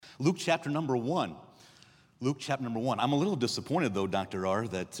Luke chapter number 1. Luke chapter number 1. I'm a little disappointed, though, Dr. R.,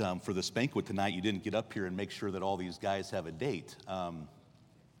 that for this banquet tonight, you didn't get up here and make sure that all these guys have a date.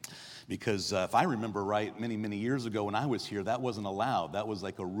 Because if I remember right, many, many years ago when I was here, that wasn't allowed. That was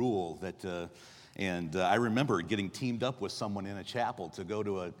like a rule that, and I remember getting teamed up with someone in a chapel to go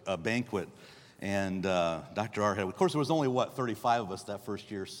to a banquet. And Dr. R. had, of course, there was only, 35 of us that first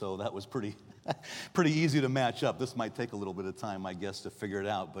year, so that was pretty easy to match up. This might take a little bit of time, I guess, to figure it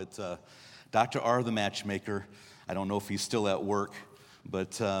out. But Dr. R., the matchmaker, I don't know if he's still at work,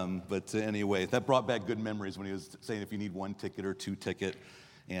 but anyway, that brought back good memories when he was saying if you need one ticket or two ticket.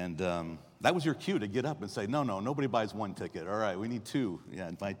 And that was your cue to get up and say, no, nobody buys one ticket. All right, we need two. Yeah,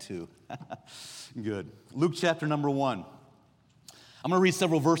 invite two. Good. Luke chapter number 1. I'm going to read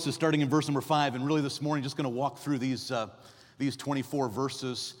several verses starting in verse number 5, and really this morning just going to walk through these 24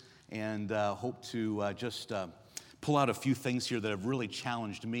 verses and hope to just pull out a few things here that have really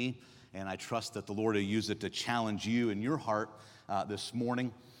challenged me, and I trust that the Lord will use it to challenge you in your heart this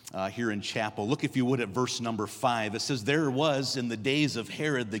morning here in chapel. Look, if you would, at verse number 5. It says, "There was in the days of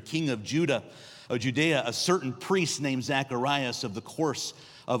Herod, the king of Judea, a certain priest named Zacharias of the course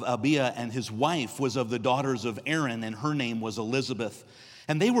of Abia, and his wife was of the daughters of Aaron, and her name was Elizabeth.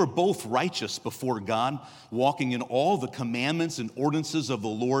 And they were both righteous before God, walking in all the commandments and ordinances of the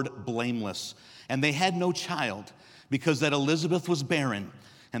Lord blameless. And they had no child, because that Elizabeth was barren,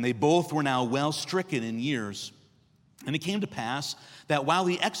 and they both were now well stricken in years. And it came to pass that while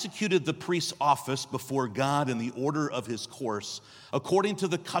he executed the priest's office before God in the order of his course, according to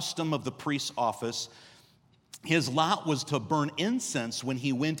the custom of the priest's office, his lot was to burn incense when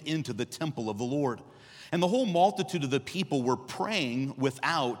he went into the temple of the Lord. And the whole multitude of the people were praying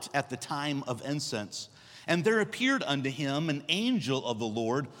without at the time of incense. And there appeared unto him an angel of the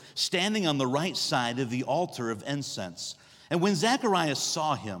Lord standing on the right side of the altar of incense. And when Zacharias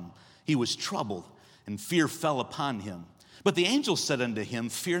saw him, he was troubled, and fear fell upon him. But the angel said unto him,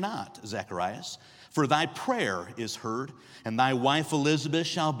 Fear not, Zacharias, for thy prayer is heard, and thy wife Elizabeth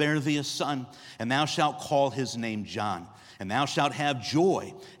shall bear thee a son, and thou shalt call his name John. And thou shalt have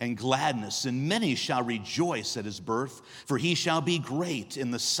joy and gladness, and many shall rejoice at his birth, for he shall be great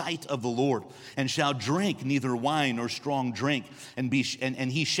in the sight of the Lord, and shall drink neither wine nor strong drink, and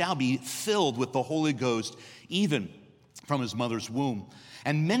he shall be filled with the Holy Ghost, even from his mother's womb.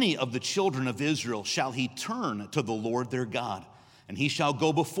 And many of the children of Israel shall he turn to the Lord their God. And he shall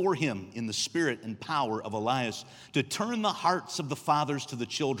go before him in the spirit and power of Elias, to turn the hearts of the fathers to the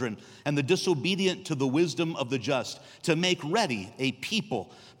children, and the disobedient to the wisdom of the just, to make ready a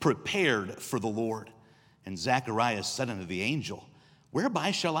people prepared for the Lord. And Zacharias said unto the angel,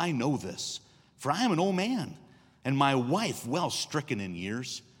 Whereby shall I know this? For I am an old man, and my wife well stricken in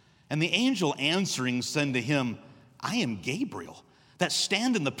years. And the angel answering said unto him, I am Gabriel, that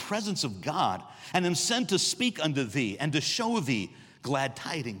stand in the presence of God, and am sent to speak unto thee, and to show thee glad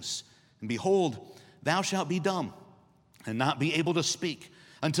tidings. And behold, thou shalt be dumb, and not be able to speak,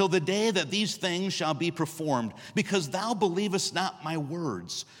 until the day that these things shall be performed, because thou believest not my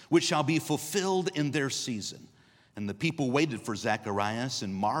words, which shall be fulfilled in their season. And the people waited for Zacharias,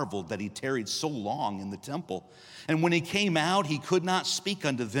 and marveled that he tarried so long in the temple. And when he came out, he could not speak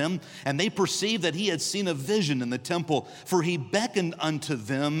unto them, and they perceived that he had seen a vision in the temple, for he beckoned unto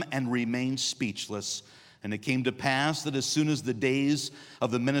them and remained speechless. And it came to pass that as soon as the days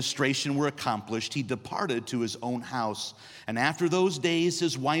of the ministration were accomplished, he departed to his own house. And after those days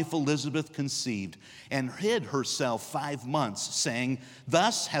his wife Elizabeth conceived, and hid herself 5 months, saying,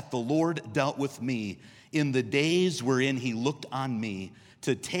 Thus hath the Lord dealt with me in the days wherein he looked on me,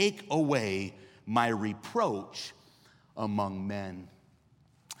 to take away my reproach among men.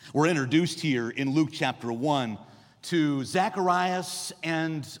 We're introduced here in Luke chapter 1 to Zacharias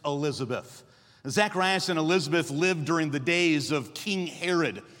and Elizabeth. Zacharias and Elizabeth lived during the days of King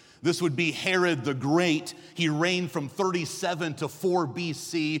Herod. This would be Herod the Great. He reigned from 37 to 4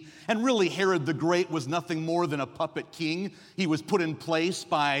 BC. And really, Herod the Great was nothing more than a puppet king. He was put in place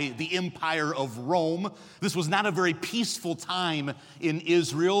by the Empire of Rome. This was not a very peaceful time in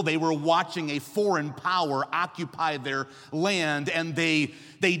Israel. They were watching a foreign power occupy their land, and they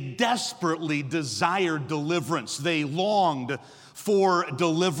desperately desired deliverance. They longed for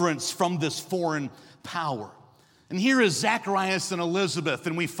deliverance from this foreign power. And here is Zacharias and Elizabeth,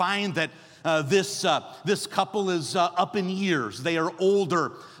 and we find that this couple is up in years. They are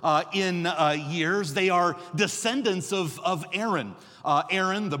older in years. They are descendants of Aaron.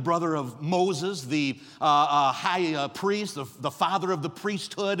 Aaron, the brother of Moses, the high priest, the father of the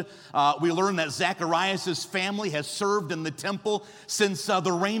priesthood. We learn that Zacharias' family has served in the temple since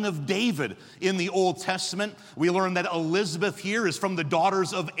the reign of David in the Old Testament. We learn that Elizabeth here is from the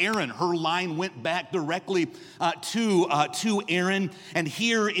daughters of Aaron. Her line went back directly to Aaron. And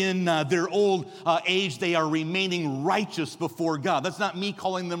here in their old age, they are remaining righteous before God. That's not me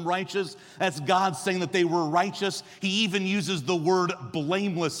calling them righteous. That's God saying that they were righteous. He even uses the word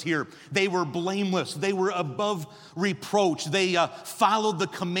blameless here. They were blameless. They were above reproach. They followed the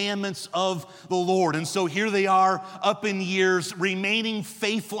commandments of the Lord. And so here they are up in years, remaining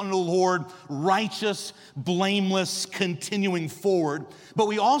faithful in the Lord, righteous, blameless, continuing forward. But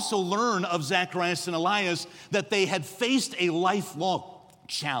we also learn of Zacharias and Elias that they had faced a lifelong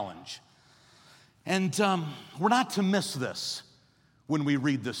challenge. And we're not to miss this when we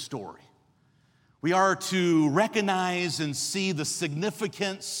read this story. We are to recognize and see the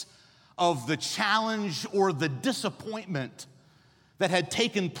significance of the challenge or the disappointment that had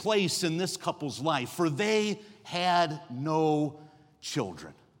taken place in this couple's life, for they had no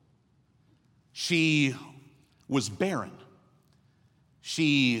children. She was barren.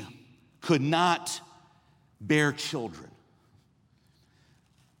 She could not bear children.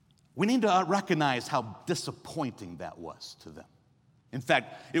 We need to recognize how disappointing that was to them. In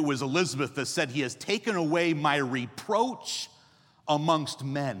fact, it was Elizabeth that said, "He has taken away my reproach amongst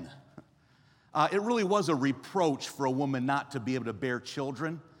men." It really was a reproach for a woman not to be able to bear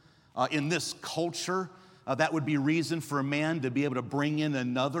children. In this culture, that would be reason for a man to be able to bring in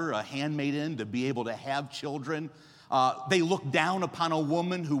another, a handmaid in, to be able to have children. They looked down upon a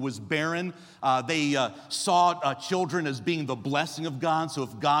woman who was barren. They saw children as being the blessing of God. So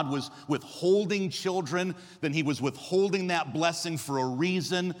if God was withholding children, then he was withholding that blessing for a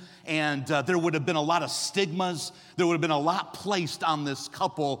reason. And there would have been a lot of stigmas. There would have been a lot placed on this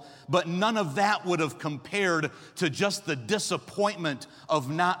couple. But none of that would have compared to just the disappointment of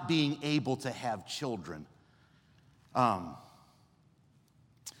not being able to have children. No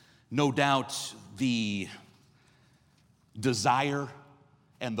doubt the desire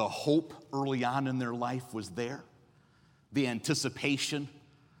and the hope early on in their life was there. The anticipation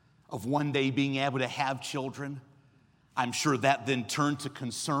of one day being able to have children. I'm sure that then turned to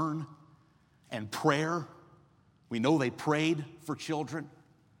concern and prayer. We know they prayed for children.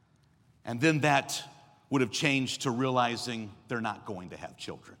 And then that would have changed to realizing they're not going to have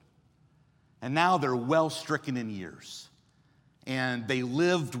children. And now they're well stricken in years. And they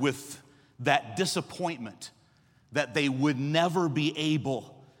lived with that disappointment that they would never be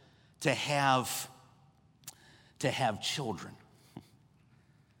able to have children.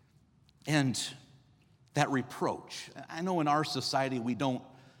 And that reproach. I know in our society we don't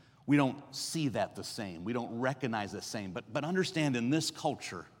see that the same. We don't recognize the same. But understand, in this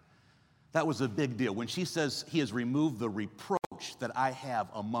culture, that was a big deal. When she says, "He has removed the reproach that I have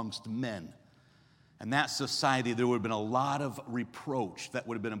amongst men," in that society, there would have been a lot of reproach that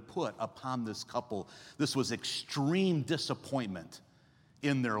would have been put upon this couple. This was extreme disappointment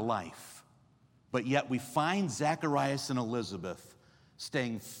in their life. But yet we find Zacharias and Elizabeth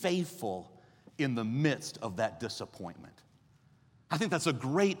staying faithful in the midst of that disappointment. I think that's a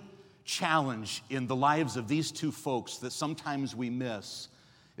great challenge in the lives of these two folks that sometimes we miss,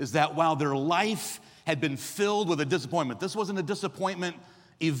 is that while their life had been filled with a disappointment, this wasn't a disappointment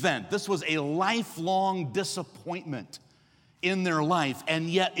event. This was a lifelong disappointment in their life, and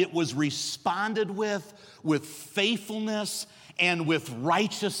yet it was responded with faithfulness and with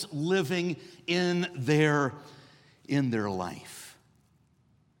righteous living in their life.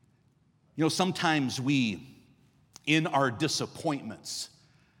 You know, sometimes we, in our disappointments,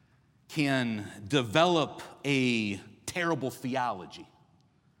 can develop a terrible theology.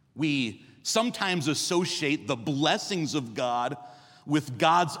 We sometimes associate the blessings of God with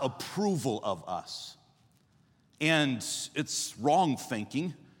God's approval of us. And it's wrong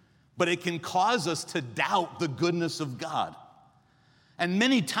thinking, but it can cause us to doubt the goodness of God. And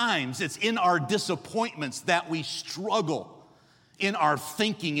many times it's in our disappointments that we struggle in our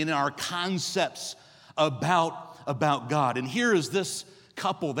thinking, in our concepts about God. And here is this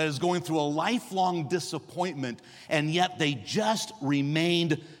couple that is going through a lifelong disappointment, and yet they just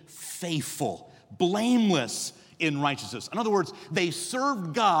remained faithful, blameless in righteousness. In other words, they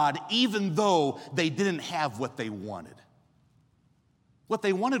served God even though they didn't have what they wanted. What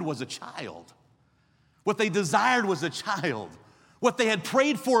they wanted was a child. What they desired was a child. What they had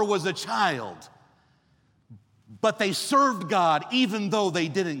prayed for was a child. But they served God even though they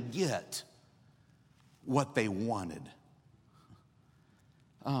didn't get what they wanted.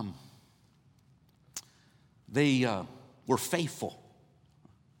 They were faithful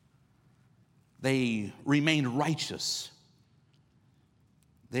They remained righteous.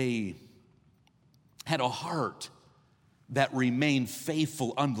 They had a heart that remained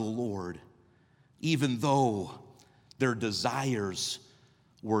faithful unto the Lord, even though their desires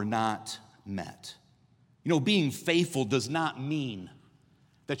were not met. You know, being faithful does not mean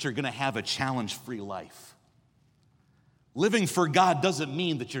that you're going to have a challenge-free life. Living for God doesn't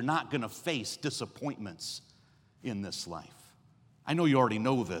mean that you're not going to face disappointments in this life. I know you already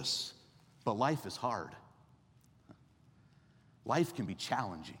know this, but life is hard. Life can be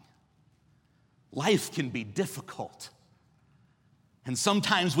challenging. Life can be difficult. And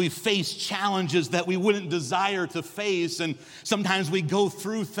sometimes we face challenges that we wouldn't desire to face, and sometimes we go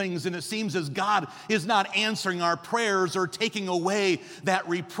through things and it seems as God is not answering our prayers or taking away that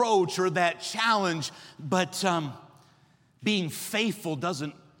reproach or that challenge. But being faithful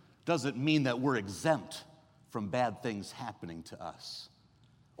doesn't mean that we're exempt from bad things happening to us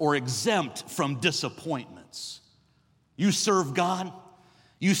or exempt from disappointments. You serve God,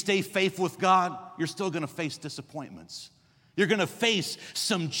 you stay faithful with God, you're still going to face disappointments. You're going to face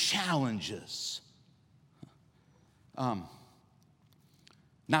some challenges. Not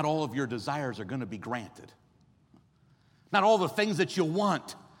all of your desires are going to be granted. Not all the things that you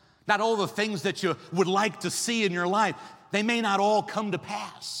want, not all the things that you would like to see in your life, they may not all come to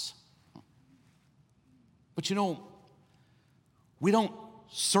pass. But you know, we don't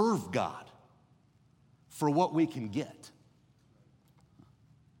serve God for what we can get.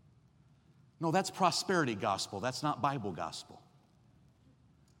 No, that's prosperity gospel. That's not Bible gospel.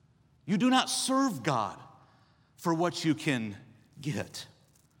 You do not serve God for what you can get.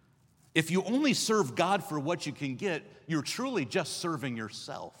 If you only serve God for what you can get, you're truly just serving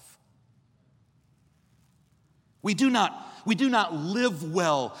yourself. We do not live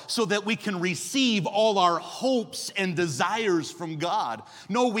well so that we can receive all our hopes and desires from God.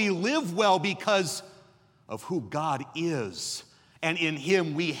 No, we live well because of who God is. And in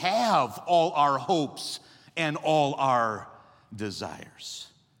Him we have all our hopes and all our desires.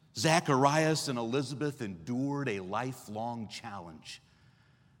 Zacharias and Elizabeth endured a lifelong challenge,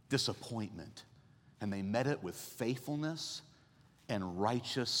 disappointment, and they met it with faithfulness and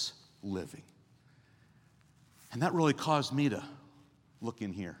righteous living. And that really caused me to look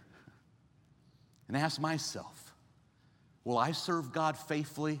in here and ask myself, will I serve God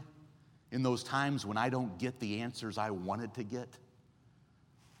faithfully in those times when I don't get the answers I wanted to get?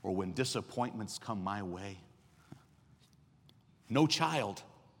 Or when disappointments come my way? No child,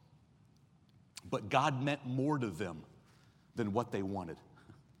 but God meant more to them than what they wanted.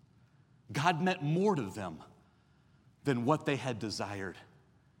 God meant more to them than what they had desired.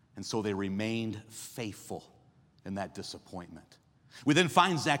 And so they remained faithful in that disappointment. We then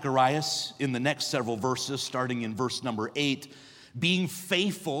find Zacharias in the next several verses, starting in verse number 8, being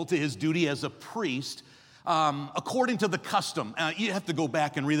faithful to his duty as a priest according to the custom. You have to go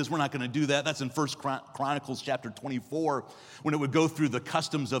back and read this. We're not going to do that. That's in 1 Chronicles chapter 24 when it would go through the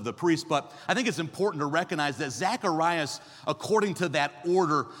customs of the priest. But I think it's important to recognize that Zacharias, according to that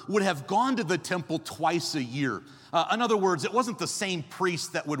order, would have gone to the temple twice a year. In other words, it wasn't the same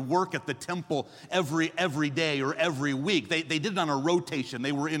priest that would work at the temple every day or every week. They did it on a rotation.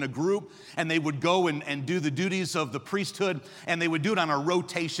 They were in a group, and they would go and do the duties of the priesthood, and they would do it on a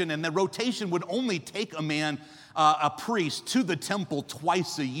rotation, and the rotation would only take a priest to the temple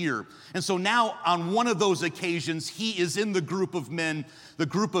twice a year. And so now on one of those occasions, he is in the group of men, the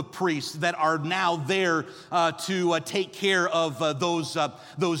group of priests that are now there to take care of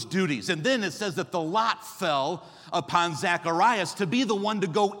those duties. And then it says that the lot fell upon Zacharias to be the one to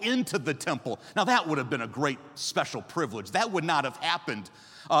go into the temple. Now that would have been a great special privilege. That would not have happened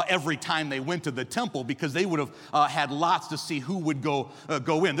every time they went to the temple, because they would have had lots to see who would go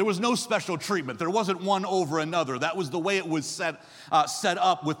in. There was no special treatment. There wasn't one over another. That was the way it was set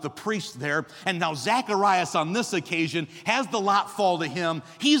up with the priest there. And now Zacharias on this occasion has the lot fall to him.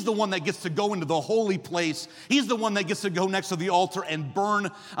 He's the one that gets to go into the holy place. He's the one that gets to go next to the altar and burn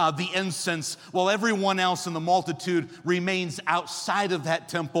the incense, while everyone else in the multitude remains outside of that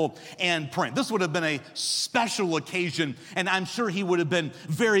temple and praying. This would have been a special occasion, and I'm sure he would have been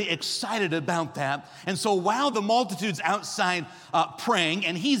very excited about that. And so while the multitude's outside praying,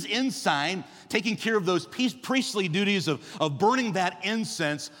 and he's inside taking care of those priestly duties of burning that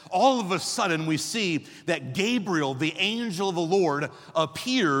incense, all of a sudden we see that Gabriel, the angel of the Lord,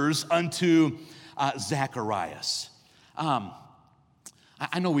 appears unto Zacharias.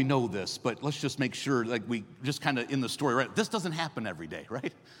 I know we know this, but let's just make sure, like we just kind of in the story, right? This doesn't happen every day,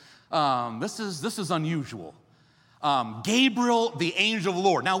 right? This is unusual. Gabriel, the angel of the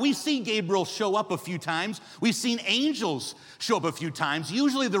Lord. Now, we see Gabriel show up a few times. We've seen angels show up a few times.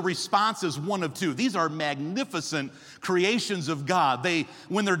 Usually the response is one of two. These are magnificent creations of God.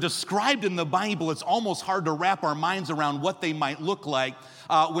 When they're described in the Bible, it's almost hard to wrap our minds around what they might look like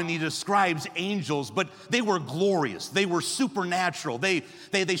when he describes angels. But they were glorious. They were supernatural. They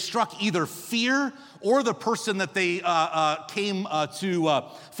struck either fear, or the person that they came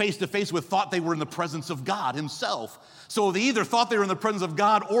to face with thought they were in the presence of God himself. So they either thought they were in the presence of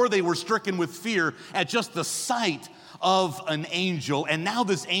God, or they were stricken with fear at just the sight of an angel. And now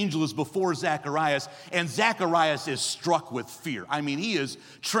this angel is before Zacharias, and Zacharias is struck with fear. I mean, he is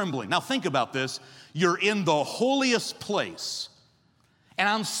trembling. Now think about this. You're in the holiest place, and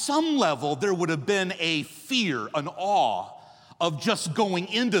on some level there would have been a fear, an awe of just going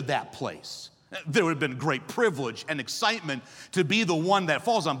into that place. There would have been great privilege and excitement to be the one that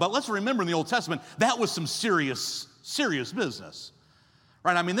falls on. But let's remember in the Old Testament, that was some serious business,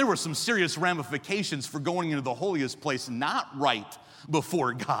 right? I mean, there were some serious ramifications for going into the holiest place not right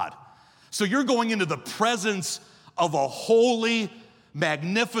before God. So you're going into the presence of a holy,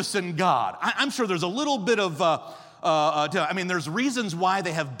 magnificent God. I'm sure there's a little bit of there's reasons why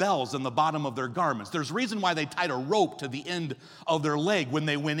they have bells in the bottom of their garments. There's reason why they tied a rope to the end of their leg when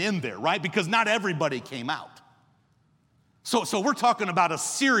they went in there, right? Because not everybody came out. So we're talking about a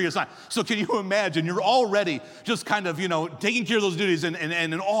serious time. So can you imagine, you're already just kind of, taking care of those duties and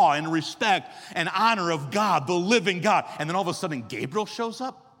in awe and respect and honor of God, the living God. And then all of a sudden Gabriel shows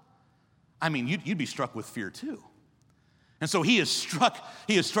up. I mean, you'd be struck with fear too. And so he is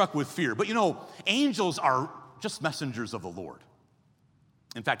struck with fear. But angels are just messengers of the Lord.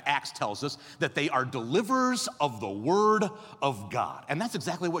 In fact, Acts tells us that they are deliverers of the word of God. And that's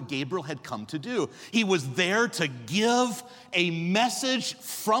exactly what Gabriel had come to do. He was there to give a message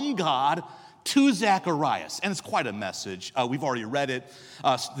from God to Zacharias. And it's quite a message. We've already read it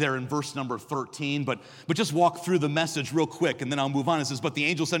there in verse number 13, but just walk through the message real quick, and then I'll move on. It says, but the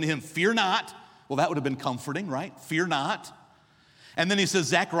angel said to him, fear not. Well, that would have been comforting, right? Fear not. And then he says,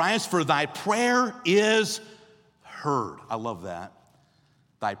 Zacharias, for thy prayer is heard. I love that.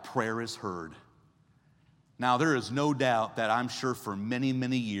 Thy prayer is heard. Now, there is no doubt that I'm sure for many,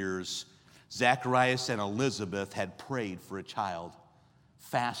 many years, Zacharias and Elizabeth had prayed for a child,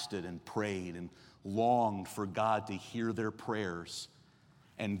 fasted and prayed and longed for God to hear their prayers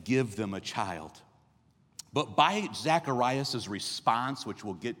and give them a child. But by Zacharias' response, which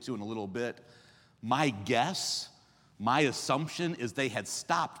we'll get to in a little bit, my assumption is they had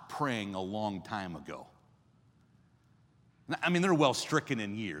stopped praying a long time ago. I mean, they're well stricken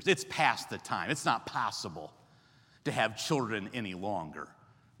in years. It's past the time. It's not possible to have children any longer.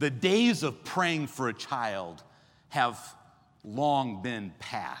 The days of praying for a child have long been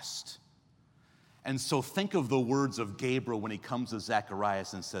past. And so think of the words of Gabriel when he comes to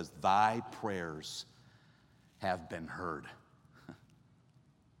Zacharias and says, thy prayers have been heard.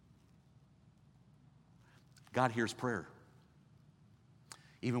 God hears prayer.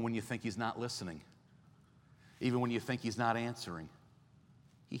 Even when you think he's not listening. Even when you think he's not answering,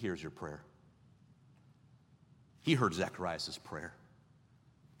 he hears your prayer. He heard Zacharias' prayer.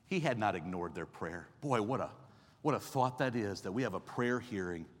 He had not ignored their prayer. Boy, what a thought that is, that we have a prayer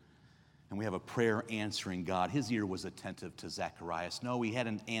hearing and we have a prayer answering God. His ear was attentive to Zacharias. No, he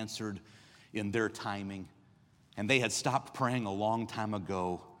hadn't answered in their timing, and they had stopped praying a long time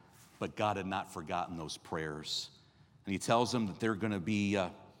ago, but God had not forgotten those prayers. And he tells them that they're going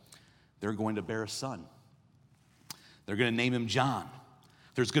to bear a son. They're going to name him John.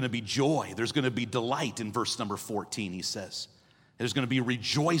 There's going to be joy. There's going to be delight in verse number 14, he says. There's going to be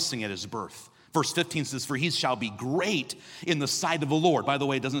rejoicing at his birth. Verse 15 says, for he shall be great in the sight of the Lord. By the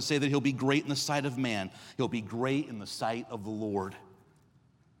way, it doesn't say that he'll be great in the sight of man. He'll be great in the sight of the Lord.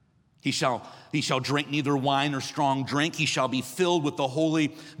 He shall drink neither wine nor strong drink. He shall be filled with the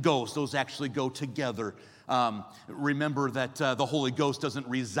Holy Ghost. Those actually go together. Remember that the Holy Ghost doesn't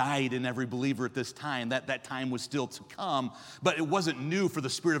reside in every believer at this time. That time was still to come, but it wasn't new for the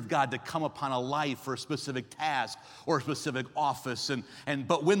Spirit of God to come upon a life for a specific task or a specific office.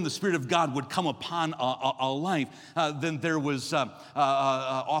 But when the Spirit of God would come upon a life, then there was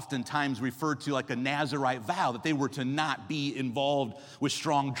oftentimes referred to like a Nazirite vow, that they were to not be involved with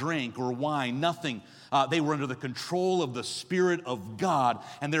strong drink or wine, nothing. They were under the control of the Spirit of God,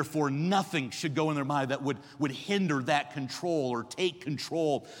 and therefore nothing should go in their mind that would hinder that control or take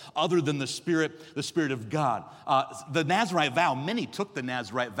control other than the Spirit of God. The Nazirite vow, many took the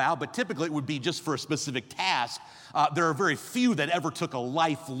Nazirite vow, but typically it would be just for a specific task There are very few that ever took a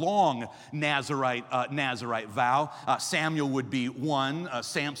lifelong Nazirite vow. Samuel would be one,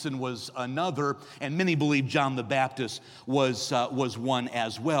 Samson was another, and many believe John the Baptist was one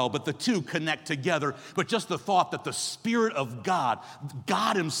as well. But the two connect together. But just the thought that the Spirit of God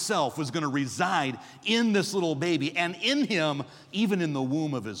himself was going to reside in this little baby and in him, even in the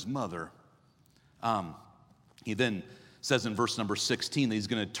womb of his mother. He then says in verse number 16 that he's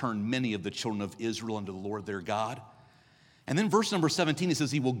going to turn many of the children of Israel unto the Lord their God. And then verse number 17, he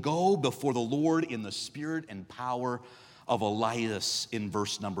says he will go before the Lord in the spirit and power of Elias in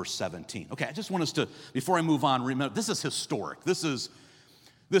verse number 17. Okay, I just want us to, before I move on, remember, this is historic. This is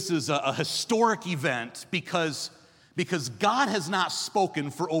a historic event because God has not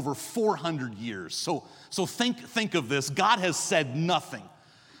spoken for over 400 years. So think of this. God has said nothing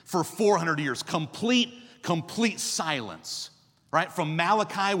for 400 years. Complete silence, right? From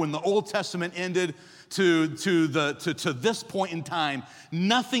Malachi, when the Old Testament ended, to this point in time,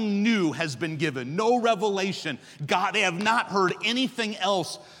 nothing new has been given, no revelation. They have not heard anything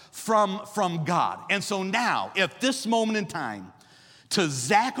else from God. And so now, at this moment in time, to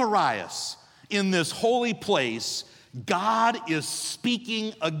Zacharias in this holy place, God is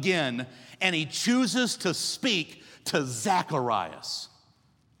speaking again, and he chooses to speak to Zacharias.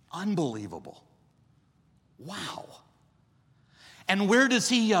 Unbelievable. Wow. And where does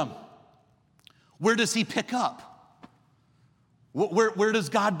he pick up? Where does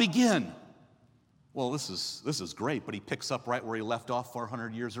God begin? Well, this is great, but he picks up right where he left off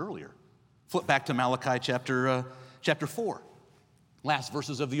 400 years earlier. Flip back to Malachi chapter 4, last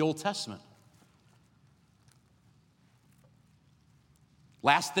verses of the Old Testament.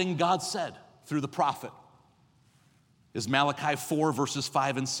 Last thing God said through the prophet is Malachi 4, verses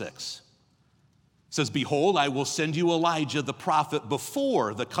 5 and 6. It says, behold, I will send you Elijah the prophet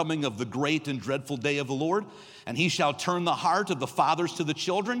before the coming of the great and dreadful day of the Lord, and he shall turn the heart of the fathers to the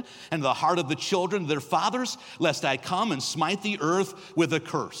children, and the heart of the children to their fathers, lest I come and smite the earth with a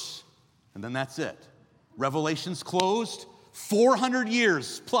curse. And then that's it. Revelation's closed. 400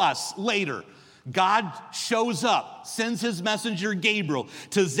 years plus later, God shows up, sends his messenger Gabriel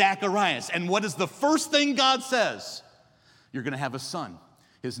to Zacharias. And what is the first thing God says? You're going to have a son.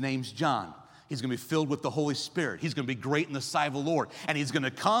 His name's John. He's going to be filled with the Holy Spirit. He's going to be great in the sight of the Lord. And he's going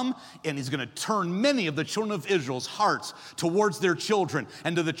to come and he's going to turn many of the children of Israel's hearts towards their children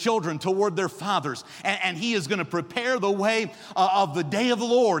and to the children toward their fathers. And he is going to prepare the way of the day of the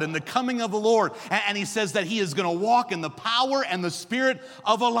Lord and the coming of the Lord. And he says that he is going to walk in the power and the spirit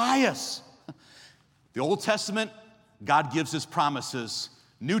of Elias. The Old Testament, God gives his promises.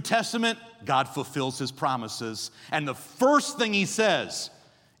 New Testament, God fulfills his promises. And the first thing he says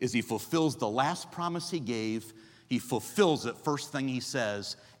is he fulfills the last promise he gave. He fulfills it, first thing he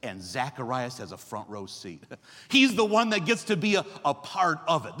says, and Zacharias has a front row seat. He's the one that gets to be a part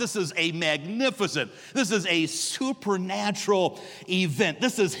of it. This is a magnificent, this is a supernatural event.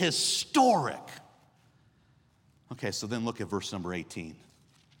 This is historic. Okay, so then look at verse number 18.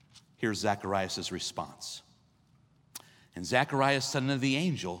 Here's Zacharias' response. And Zacharias said unto the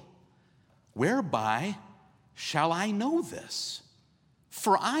angel, whereby shall I know this?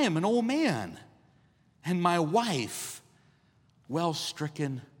 For I am an old man, and my wife well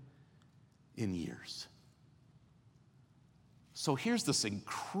stricken in years. So here's this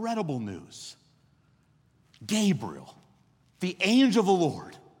incredible news. Gabriel, the angel of the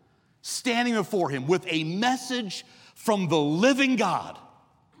Lord, standing before him with a message from the living God.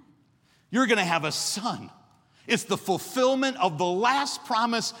 You're going to have a son. It's the fulfillment of the last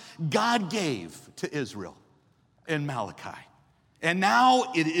promise God gave to Israel in Malachi. And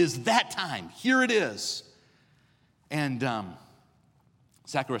now it is that time. Here it is. And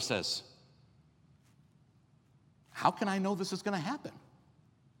Zacharias says, how can I know this is going to happen?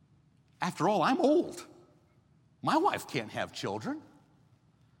 After all, I'm old. My wife can't have children.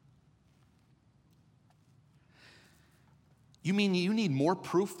 You mean you need more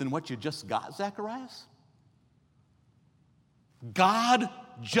proof than what you just got, Zacharias? God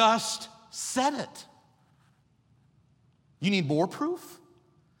just said it. You need more proof?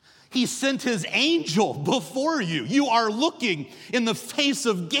 He sent his angel before you. You are looking in the face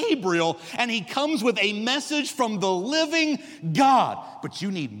of Gabriel, and he comes with a message from the living God. But you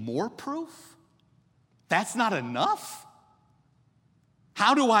need more proof? That's not enough?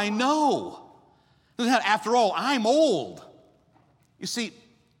 How do I know? After all, I'm old. You see,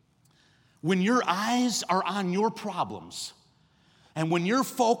 when your eyes are on your problems, and when your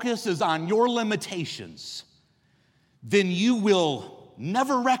focus is on your limitations, then you will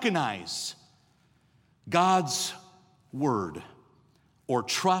never recognize God's word or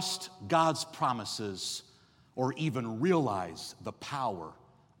trust God's promises or even realize the power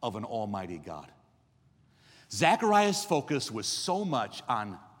of an almighty God. Zechariah's focus was so much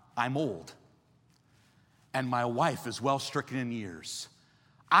on, I'm old, and my wife is well stricken in years.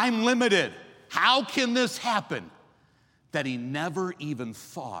 I'm limited. How can this happen? That he never even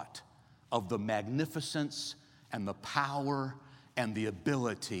thought of the magnificence and the power and the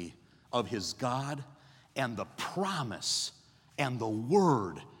ability of his God and the promise and the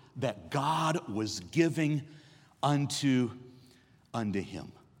word that God was giving unto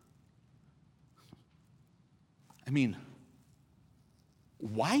him. I mean,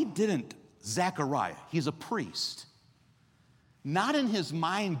 why didn't Zechariah, he's a priest, not in his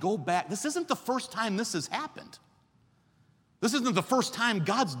mind go back? This isn't the first time this has happened. This isn't the first time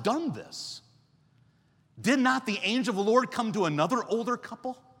God's done this. Did not the angel of the Lord come to another older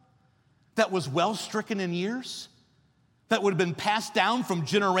couple that was well stricken in years, that would have been passed down from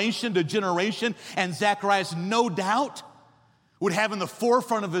generation to generation, and Zacharias, no doubt, would have in the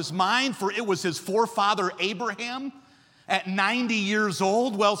forefront of his mind, for it was his forefather Abraham at 90 years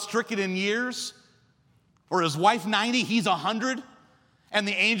old, well stricken in years, or his wife 90, he's 100, and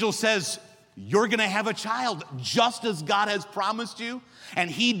the angel says, you're going to have a child just as God has promised you, and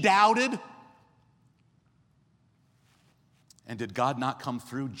he doubted. And did God not come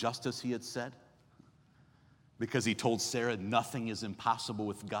through just as he had said? Because he told Sarah, nothing is impossible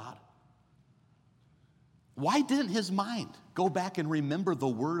with God. Why didn't his mind go back and remember the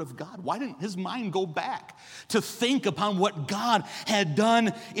word of God? Why didn't his mind go back to think upon what God had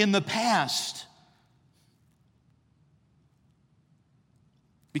done in the past?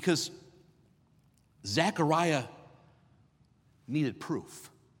 Because Zechariah needed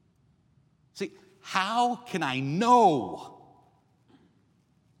proof. See, how can I know?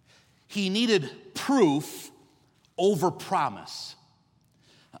 He needed proof over promise.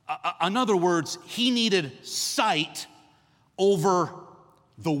 In other words, he needed sight over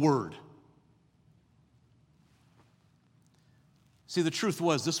the word. See, the truth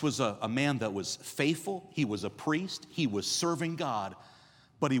was, this was a man that was faithful. He was a priest. He was serving God,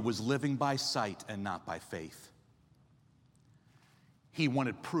 but he was living by sight and not by faith. He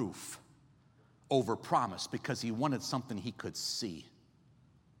wanted proof over promise because he wanted something he could see,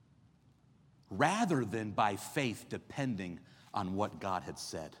 rather than by faith depending on what God had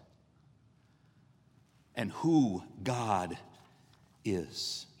said and who God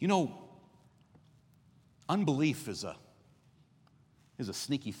is. You know, unbelief is a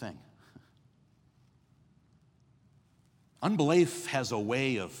sneaky thing. Unbelief has a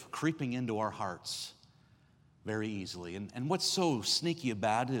way of creeping into our hearts very easily. And what's so sneaky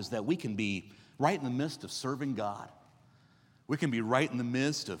about it is that we can be right in the midst of serving God. We can be right in the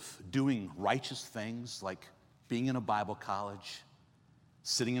midst of doing righteous things like being in a Bible college,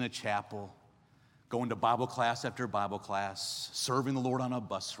 sitting in a chapel, going to Bible class after Bible class, serving the Lord on a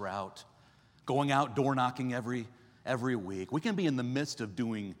bus route, going out door knocking every week. We can be in the midst of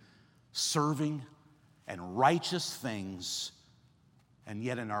doing serving and righteous things, and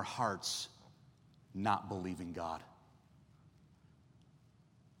yet in our hearts not believing God.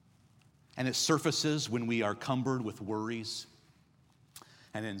 And it surfaces when we are cumbered with worries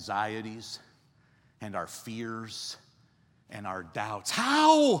and anxieties and our fears and our doubts.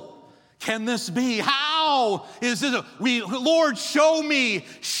 How can this be? How is this? Lord, show me.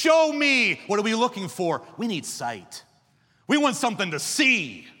 What are we looking for? We need sight. We want something to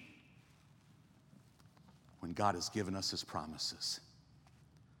see. When God has given us his promises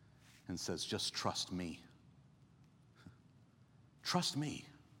and says, just trust me. Trust me.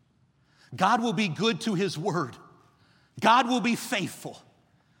 God will be good to his word. God will be faithful.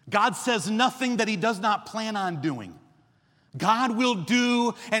 God says nothing that he does not plan on doing. God will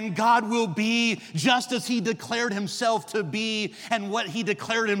do and God will be just as he declared himself to be and what he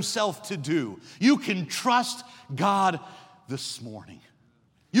declared himself to do. You can trust God this morning.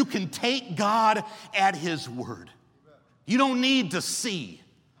 You can take God at his word. You don't need to see.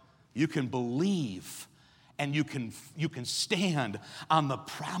 You can believe and you can stand on the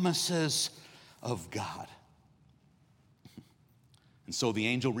promises of God. And so the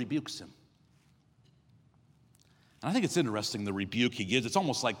angel rebukes him. And I think it's interesting, the rebuke he gives. It's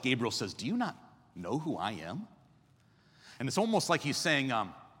almost like Gabriel says, do you not know who I am? And it's almost like he's saying,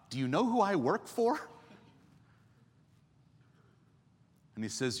 do you know who I work for? And he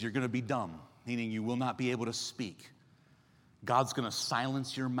says, you're going to be dumb, meaning you will not be able to speak. God's going to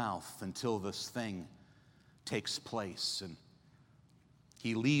silence your mouth until this thing takes place. And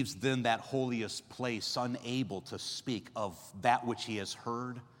he leaves then that holiest place unable to speak of that which he has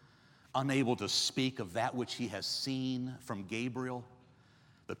heard, unable to speak of that which he has seen from Gabriel.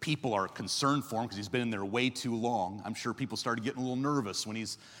 The people are concerned for him because he's been in there way too long. I'm sure people started getting a little nervous when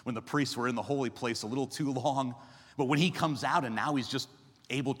the priests were in the holy place a little too long. But when he comes out and now he's just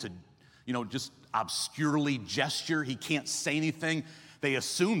able to, just obscurely gesture, he can't say anything. They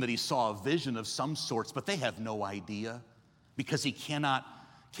assume that he saw a vision of some sorts, but they have no idea because he cannot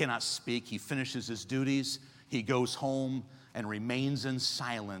speak. He finishes his duties. He goes home and remains in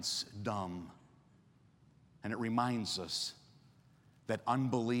silence, dumb. And it reminds us that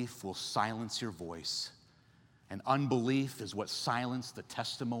unbelief will silence your voice. And unbelief is what silenced the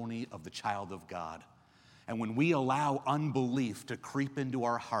testimony of the child of God. And when we allow unbelief to creep into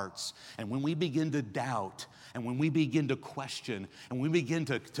our hearts, and when we begin to doubt, and when we begin to question, and we begin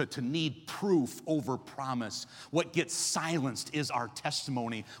to need proof over promise, what gets silenced is our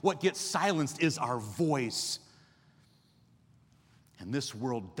testimony. What gets silenced is our voice. And this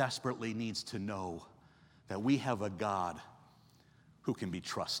world desperately needs to know that we have a God who can be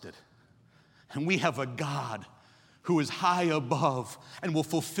trusted. And we have a God who is high above and will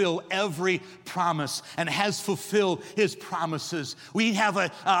fulfill every promise and has fulfilled his promises. We have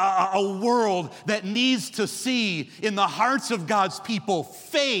a world that needs to see in the hearts of God's people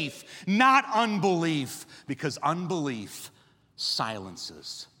faith, not unbelief, because unbelief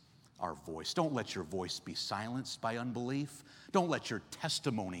silences our voice. Don't let your voice be silenced by unbelief. Don't let your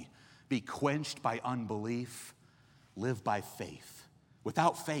testimony be quenched by unbelief. Live by faith.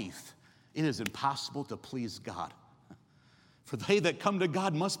 Without faith, it is impossible to please God. For they that come to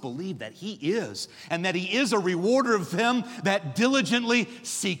God must believe that he is, and that he is a rewarder of them that diligently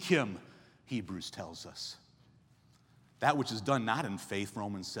seek him, Hebrews tells us. That which is done not in faith,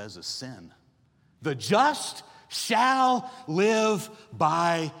 Romans says, is sin. The just shall live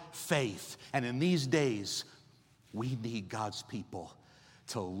by faith. And in these days, we need God's people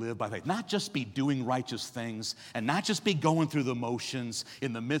to live by faith. Not just be doing righteous things and not just be going through the motions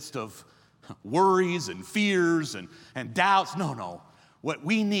in the midst of worries and fears and doubts. No. What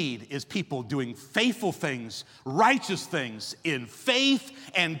we need is people doing faithful things, righteous things in faith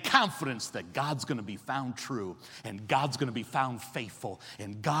and confidence that God's going to be found true and God's going to be found faithful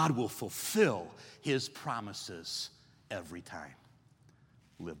and God will fulfill his promises every time.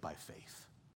 Live by faith.